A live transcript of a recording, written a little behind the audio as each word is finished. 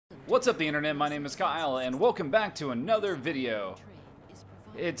What's up, the internet? My name is Kyle, and welcome back to another video.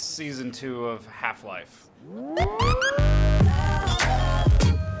 It's season 2 of Half-Life.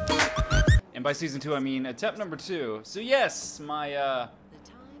 And by season 2, I mean attempt number 2. So yes,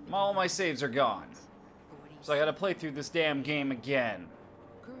 all my saves are gone. So I gotta play through this damn game again.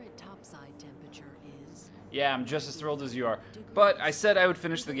 Current topside temperature is... Yeah, I'm just as thrilled as you are. But I said I would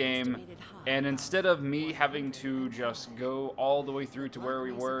finish the game, and instead of me having to just go all the way through to where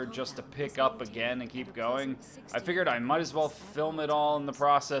we were just to pick up again and keep going, I figured I might as well film it all in the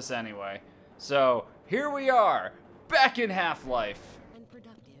process anyway. So, here we are, back in Half-Life.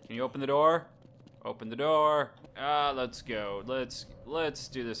 Can you open the door? Open the door. Let's go. Let's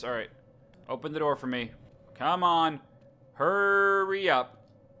do this. All right. Open the door for me. Come on. Hurry up.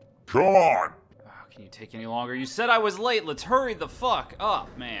 Come on! Can you take any longer? You said I was late. Let's hurry the fuck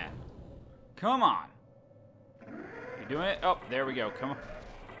up, man. Come on. You doing it? Oh, there we go. Come on.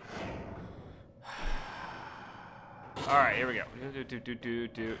 All right, here we go.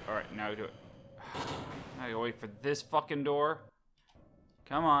 All right, now do it. Now you wait for this fucking door.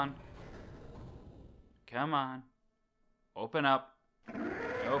 Come on. Come on. Open up.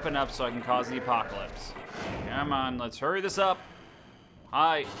 Open up so I can cause the apocalypse. Come on, let's hurry this up.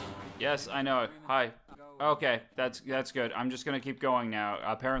 Hi. Yes, I know it. Hi. Okay, that's good. I'm just gonna keep going now.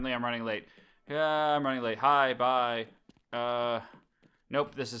 Apparently I'm running late. Yeah, I'm running late. Hi, bye.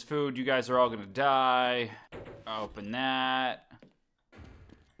 Nope, this is food. You guys are all gonna die. Open that.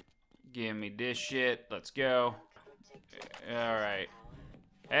 Give me this shit. Let's go. Alright.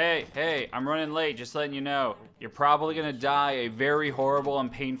 Hey, I'm running late, just letting you know. You're probably gonna die a very horrible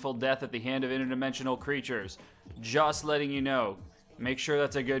and painful death at the hand of interdimensional creatures. Just letting you know. Make sure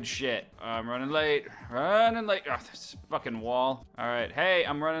that's a good shit. I'm running late. Running late. Oh, this fucking wall. All right. Hey,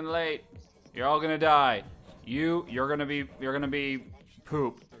 I'm running late. You're all gonna die. You're gonna be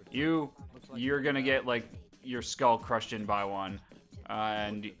poop. You're gonna get like your skull crushed in by one.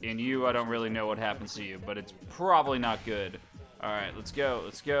 And you, I don't really know what happens to you, but it's probably not good. All right, let's go.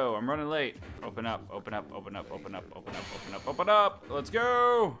 Let's go. I'm running late. Open up. Open up. Open up. Open up. Open up. Open up. Open up. Let's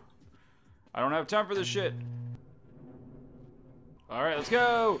go. I don't have time for this shit. All right, let's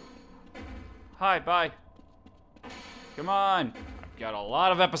go. Hi, bye. Come on. I've got a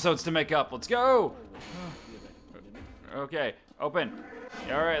lot of episodes to make up. Let's go. Okay, open.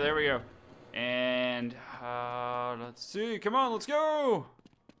 All right, there we go. And let's see. Come on, let's go.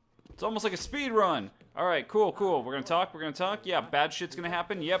 It's almost like a speed run. All right, cool. We're gonna talk. Yeah, bad shit's gonna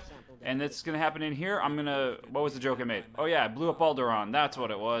happen. Yep. And it's gonna happen in here. What was the joke I made? Oh yeah, I blew up Alderaan. That's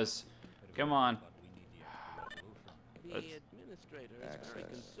what it was. Come on.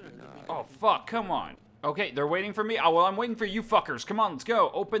 Oh, fuck, come on. Okay, they're waiting for me. Oh, well, I'm waiting for you fuckers. Come on, let's go.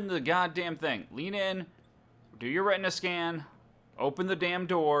 Open the goddamn thing. Lean in. Do your retina scan. Open the damn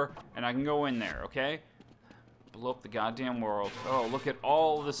door, and I can go in there, okay? Blow up the goddamn world. Oh, look at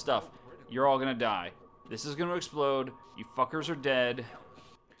all this stuff. You're all gonna die. This is gonna explode. You fuckers are dead.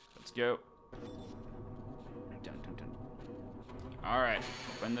 Let's go. Dun, dun, dun. All right,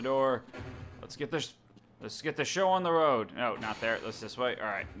 open the door. Let's get the show on the road. No, not there. Let's this way. All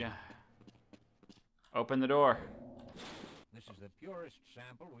right. Yeah. Open the door. This is the purest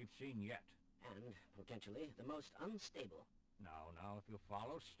sample we've seen yet. And potentially the most unstable. Now, if you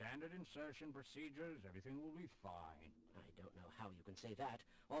follow standard insertion procedures, everything will be fine. I don't know how you can say that,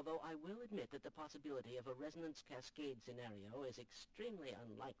 although I will admit that the possibility of a resonance cascade scenario is extremely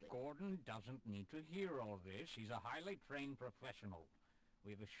unlikely. Gordon doesn't need to hear all this. He's a highly trained professional.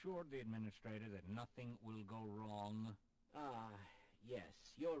 We've assured the administrator that nothing will go wrong.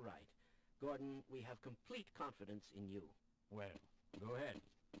 Yes, you're right. Gordon, we have complete confidence in you. Well, go ahead.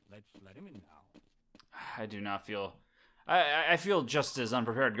 Let's let him in now. I do not feel... I feel just as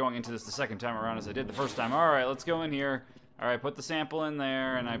unprepared going into this the second time around as I did the first time. All right, let's go in here. All right, put the sample in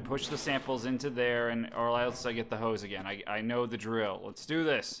there, and I push the samples into there, or else I get the hose again. I know the drill. Let's do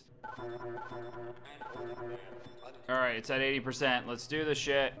this. All right, it's at 80%. Let's do this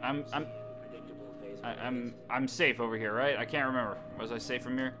shit. I'm safe over here, right? I can't remember. Was I safe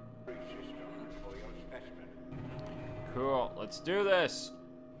from here? Cool. Let's do this.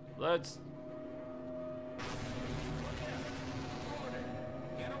 Let's.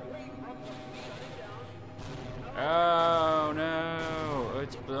 Oh no!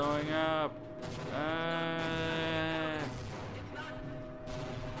 It's blowing up.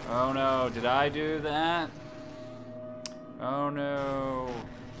 Oh no! Did I do that? Oh no!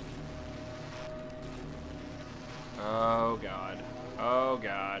 Oh god! Oh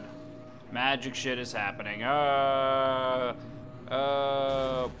god! Magic shit is happening. Oh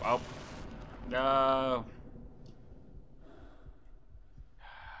no!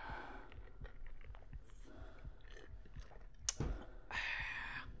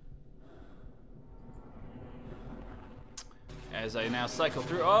 as I now cycle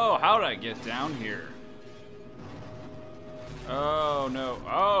through. Oh, how did I get down here? Oh, no.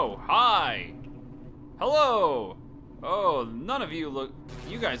 Oh, hi. Hello. Oh, none of you look...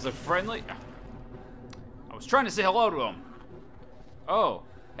 You guys look friendly. I was trying to say hello to them. Oh,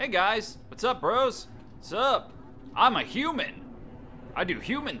 hey guys. What's up, bros? What's up? I'm a human. I do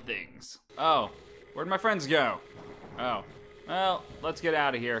human things. Oh, where'd my friends go? Oh, well, let's get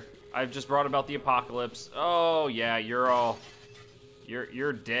out of here. I've just brought about the apocalypse. Oh, yeah, you're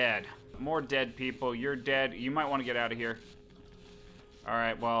dead. More dead people. You're dead. You might want to get out of here. All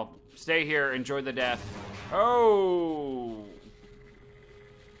right, well, stay here. Enjoy the death. Oh,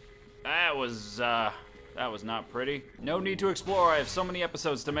 that was not pretty. No need to explore. I have so many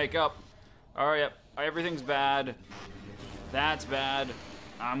episodes to make up. All right, everything's bad. That's bad.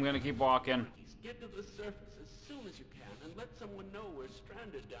 I'm gonna keep walking. Get to the surface as soon as you can and let someone know we're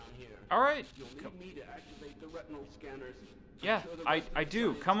stranded down here. All right. You'll need me to activate the retinal scanners. Yeah, I'm sure the I resident do.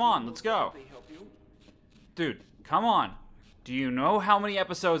 science Come team on, will let's go. gladly help you. Dude, come on. Do you know how many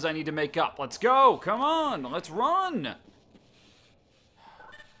episodes I need to make up? Let's go. Come on. Let's run.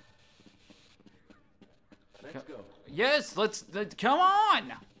 Let's go. Yes, let's come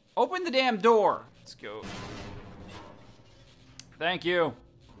on. Open the damn door. Let's go. Thank you.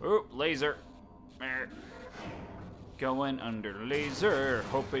 Ooh, laser. There. Going under laser.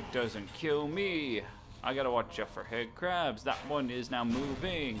 Hope it doesn't kill me. I gotta watch out for head crabs. That one is now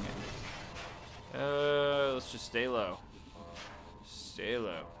moving. Let's just stay low. Stay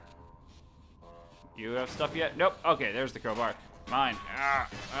low. You have stuff yet? Nope. Okay, there's the crowbar. Mine.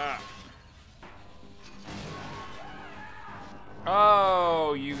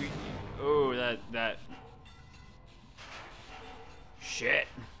 Oh, you. Oh, that. Shit.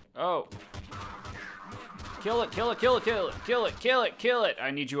 Oh. Kill it, kill it, kill it, kill it, kill it, kill it, kill it.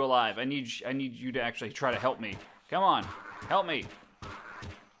 I need you alive. I need you to actually try to help me. Come on. Help me.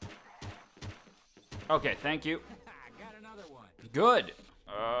 Okay, thank you. Got another one. Good.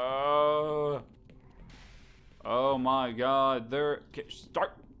 Oh my god. There.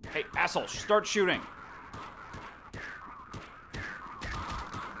 Start. Hey, asshole, start shooting.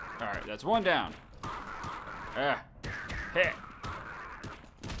 Alright, that's one down. Hit.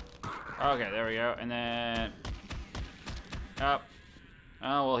 Okay, there we go. And then up.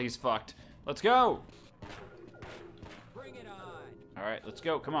 Oh well, he's fucked. Let's go. Bring it on. All right, let's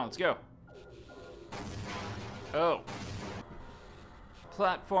go. Come on, let's go. Oh.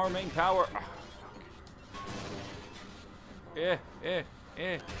 Platforming power. Oh, fuck.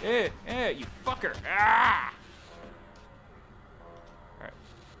 You fucker. Ah. All right.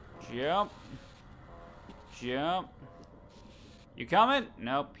 Jump. Jump. You coming?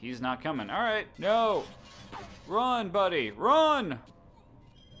 Nope, he's not coming. All right, no. Run, buddy, run.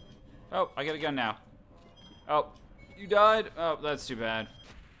 Oh, I got a gun now. Oh, you died? Oh, that's too bad.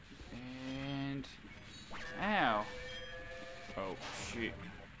 And, ow. Oh, shit.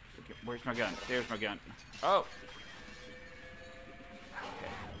 Okay, where's my gun? There's my gun. Oh.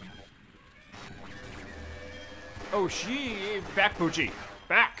 Okay. Oh, back, Poochie.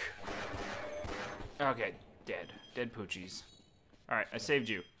 Back. Okay, dead. Dead Poochies. All right, I saved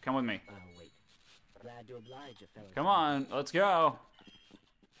you. Come with me. Wait. Glad to oblige you, fellas. Come on, let's go.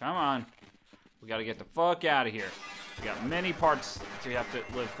 Come on. We gotta get the fuck out of here. We got many parts to have to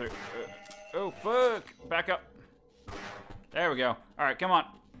live through. Oh, fuck. Back up. There we go. All right, come on.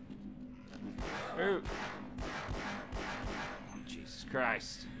 Ooh. Jesus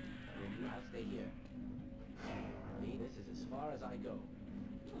Christ. I'll stay here. Me, this is as far as I go.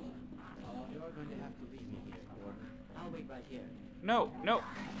 You're going to have to leave me here, or I'll wait right here. No, no.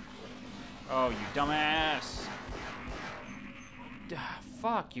 Oh, you dumbass.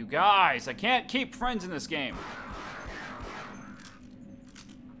 Fuck you guys. I can't keep friends in this game.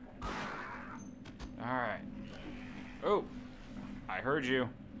 Alright. Oh. I heard you.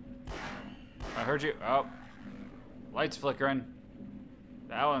 I heard you. Oh. Lights flickering.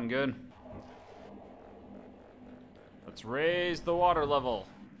 That wasn't good. Let's raise the water level.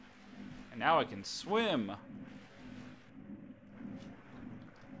 And now I can swim.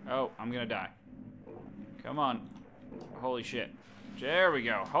 Oh, I'm gonna die. Come on. Holy shit. There we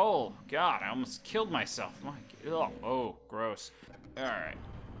go. Oh, God, I almost killed myself. My God. Oh, gross. Alright.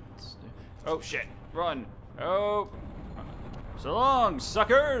 Oh, shit. Run. Oh. So long,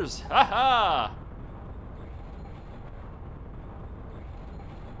 suckers. Ha-ha.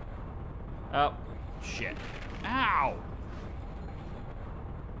 Oh, shit. Ow.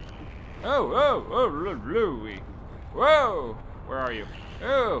 Oh, Louie. Whoa. Where are you?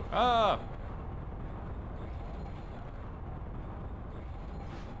 Oh,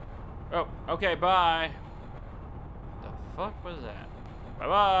 Oh, okay, bye. The fuck was that?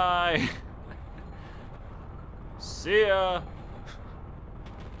 Bye-bye. See ya.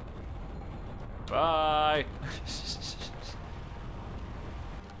 Bye.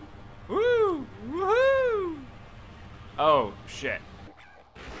 Woo! Woohoo! Oh, shit.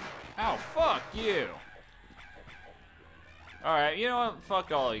 Oh, fuck you. Alright, you know what?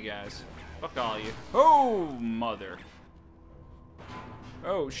 Fuck all you guys. Fuck all you. Oh, mother.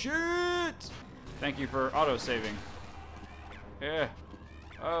 Oh, shit! Thank you for auto-saving. Yeah.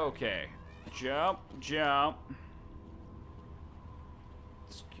 Okay. Jump, jump.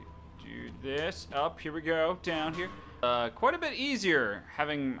 Let's do this. Up, here we go. Down here. Quite a bit easier,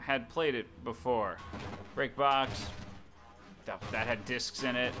 having had played it before. Break box. That had discs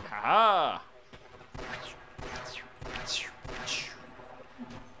in it. Haha!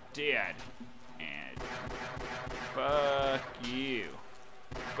 Dead. And fuck you.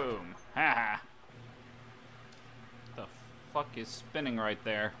 Boom. Haha. The fuck is spinning right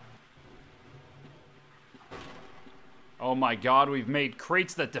there? Oh my god, we've made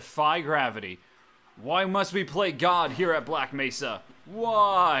crates that defy gravity. Why must we play God here at Black Mesa?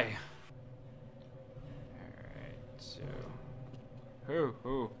 Why? Alright, so...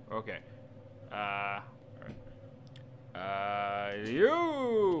 okay.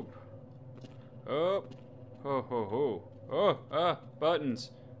 Yoop!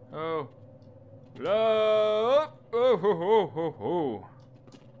 Buttons. Oh. Up.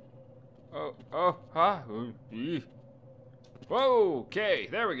 Whoa, okay,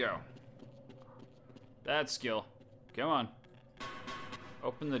 there we go. That's skill. Come on.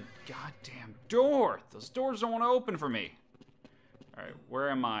 Open the goddamn door. Those doors don't want to open for me. Alright, where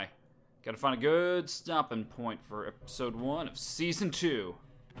am I? Gotta find a good stopping point for episode 1 of season 2.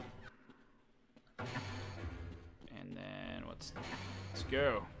 And then let's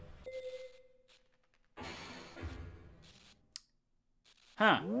go.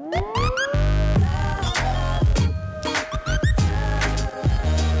 Huh.